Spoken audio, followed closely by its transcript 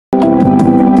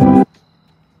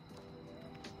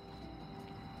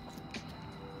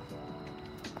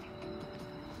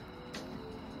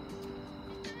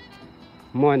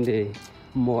Monday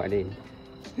morning.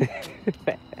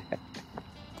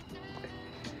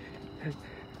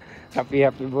 Happy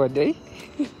birthday.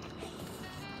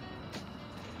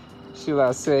 Should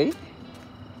I say?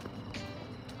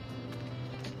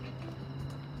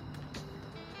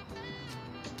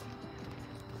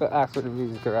 But after the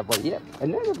music around, but yep,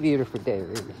 another beautiful day,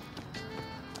 really.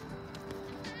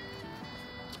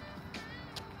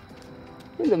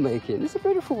 In the making. It's a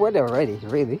beautiful weather already,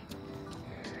 really.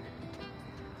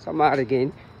 So I'm out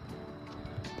again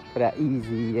for that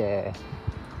easy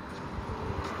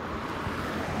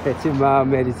 30-mile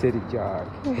meditative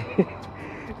jog.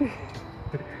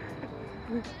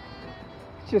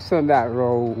 Just on that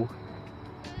roll.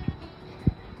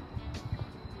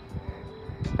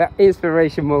 That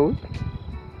inspiration mode.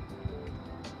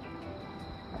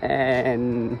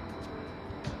 And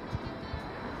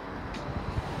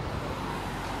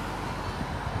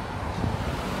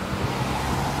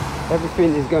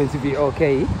everything is going to be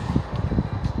okay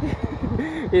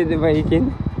in the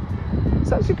making.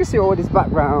 So as you can see, all this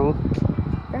background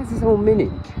has its own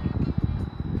meaning.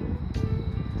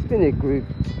 It's been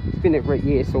a great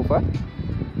year so far.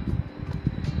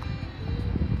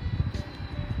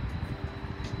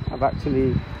 I've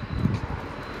actually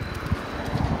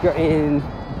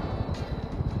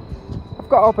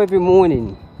got up every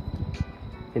morning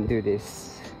and do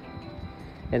this,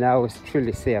 and I always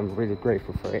truly say I'm really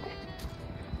grateful for it.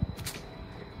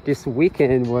 This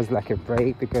weekend was like a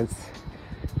break because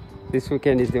this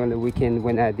weekend is the only weekend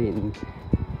when I didn't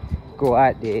go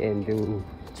out there and do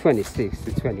 26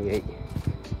 to 28.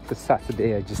 Because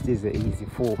Saturday I just did an easy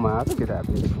 4 miles. Look at that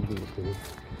beautiful view.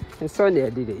 And Sunday I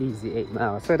did an easy 8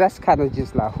 miles. So that's kind of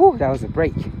just like, whew, that was a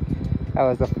break. That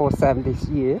was the first time this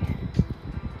year.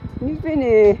 And it's been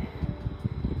it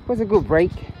was a good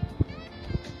break.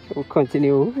 We'll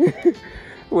continue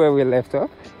where we left off.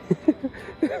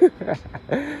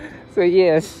 So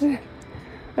yes,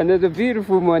 another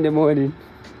beautiful Monday morning.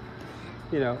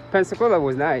 You know, Pensacola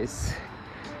was nice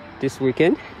this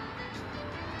weekend.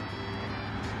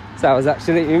 So I was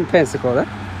actually in Pensacola.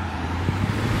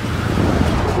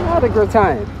 I had a good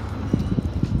time.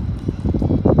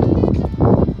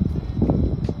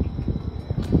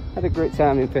 Had a great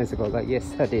time in Pensacola.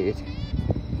 Yes, I did.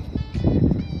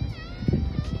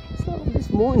 So this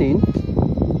morning,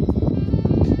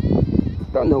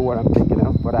 don't know what I'm thinking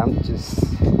of, but I'm just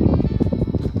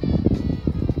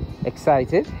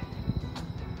excited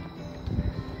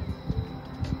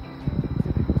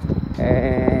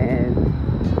and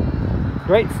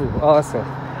grateful also.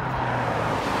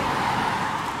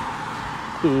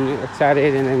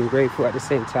 Excited and I'm grateful at the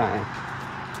same time.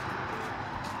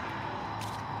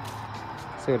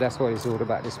 So that's what it's all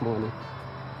about this morning.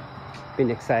 Been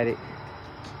excited,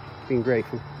 been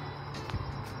grateful.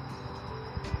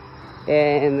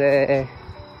 And the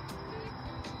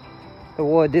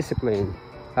word discipline,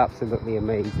 absolutely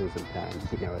amazing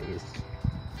sometimes. You know, it's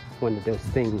one of those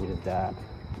things that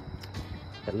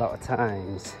a lot of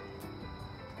times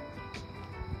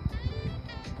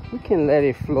we can let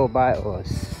it flow by us,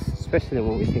 especially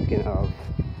when we're thinking of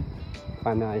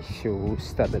financial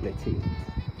stability.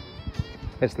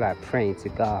 It's like praying to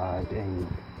God, and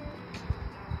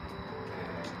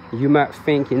you might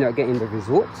think you're not getting the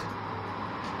result,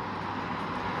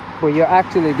 but you're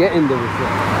actually getting the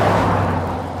result.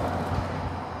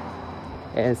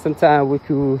 And sometimes we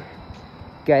could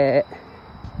get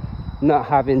not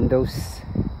having those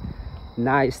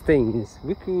nice things,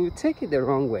 we could take it the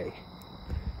wrong way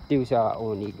due to our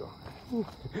own ego.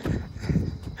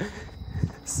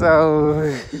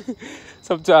 So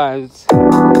sometimes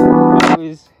I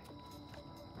always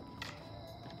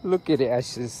look at it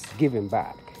as just giving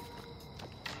back.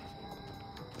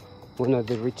 One of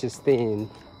the richest things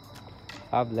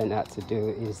I've learned how to do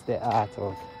is the art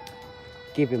of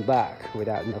giving back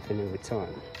without nothing in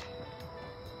return.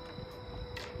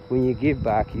 When you give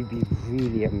back, you'll be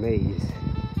really amazed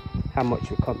how much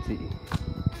will come to you.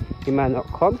 It might not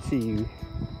come to you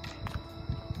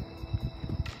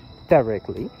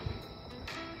directly,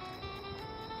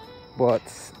 but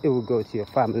it will go to your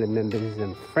family members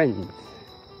and friends.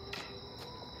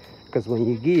 Because when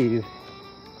you give,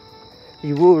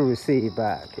 you will receive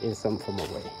back in some form of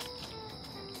way.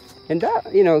 And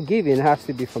that, you know, giving has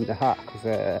to be from the heart, because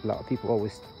a lot of people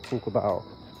always talk about,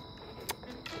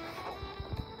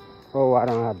 oh, I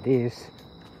don't have this,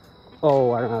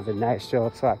 oh, I don't have a nice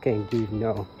job, so I can't give.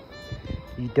 No,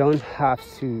 you don't have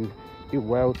to be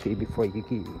wealthy before you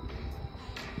give.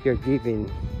 Your giving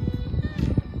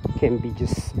can be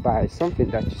just by something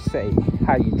that you say,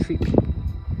 how you treat people.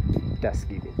 That's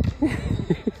giving.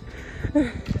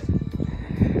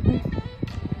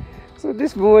 So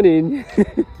this morning,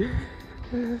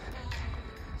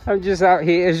 I'm just out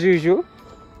here as usual,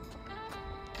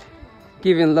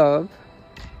 giving love,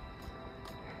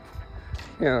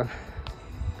 you know,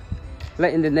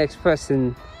 letting the next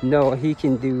person know he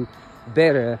can do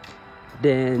better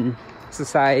than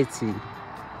society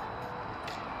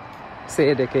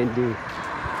say they can do.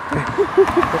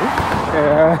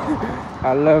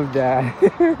 I love that.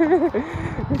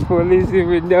 The police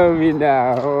even know me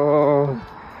now. Oh,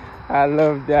 I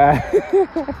love that.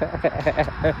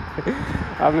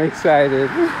 I'm excited.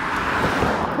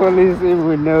 Police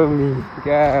even know me.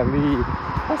 Golly,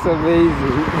 that's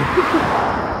amazing.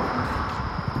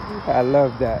 I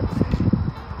love that.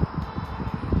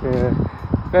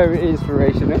 Very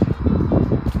inspirational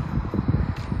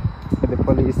for the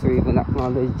police to even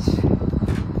acknowledge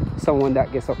someone that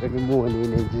gets up every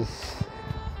morning and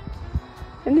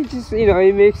it just, you know,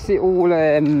 it makes it all,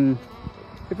 it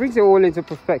brings it all into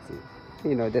perspective,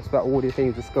 you know, despite all the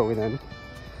things that's going on.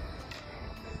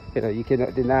 You know, you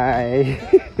cannot deny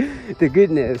the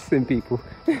goodness in people.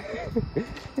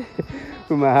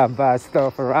 We might have bad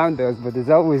stuff around us, but there's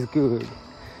always good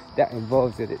that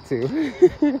involves in it too.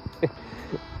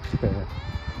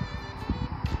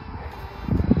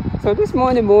 So this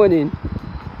morning,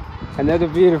 another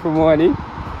beautiful morning.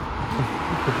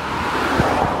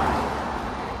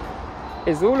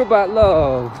 It's all about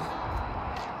love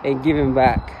and giving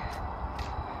back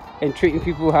and treating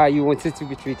people how you wanted to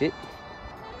be treated.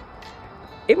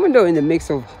 Even though in the mix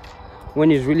of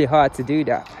when it's really hard to do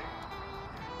that,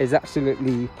 it's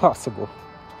absolutely possible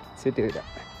to do that.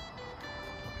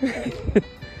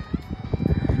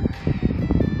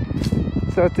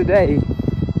 So today,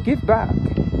 give back.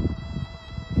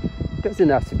 It doesn't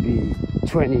have to be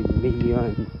 20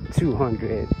 million,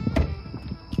 200.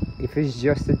 If it's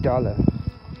just $1,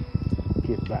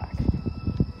 give back.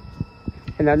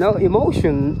 And I know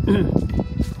emotion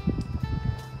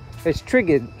is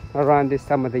triggered around this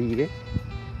time of the year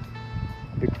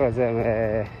because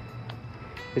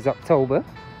it's October.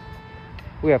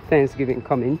 We have Thanksgiving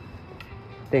coming,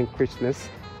 then Christmas.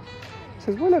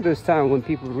 So it's one of those times when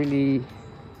people really,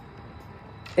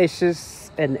 it's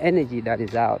just an energy that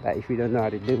is out that if you don't know how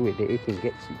to deal with it, it can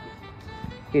get you.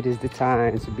 It is the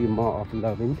time to be more of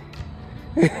loving.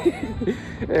 It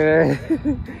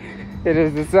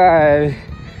is the time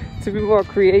to be more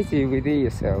creative within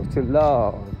yourself, to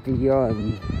love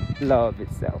beyond love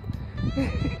itself.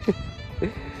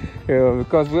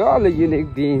 Because we're all a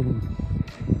unique being.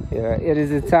 It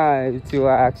is a time to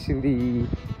actually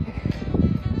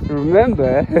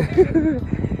remember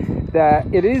that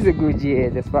it is a good year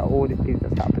despite all the things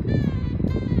that's happening.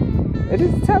 It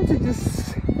is time to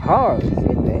just hug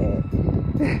in there.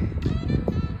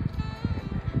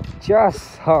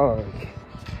 Just hug.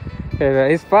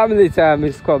 It's family time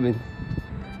is coming.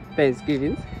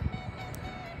 Thanksgiving.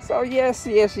 So yes.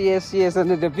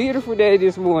 Another beautiful day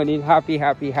this morning. Happy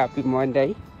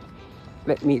Monday.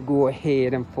 Let me go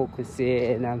ahead and focus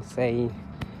here, and I'm saying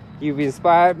you've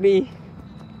inspired me,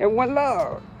 and one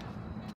love.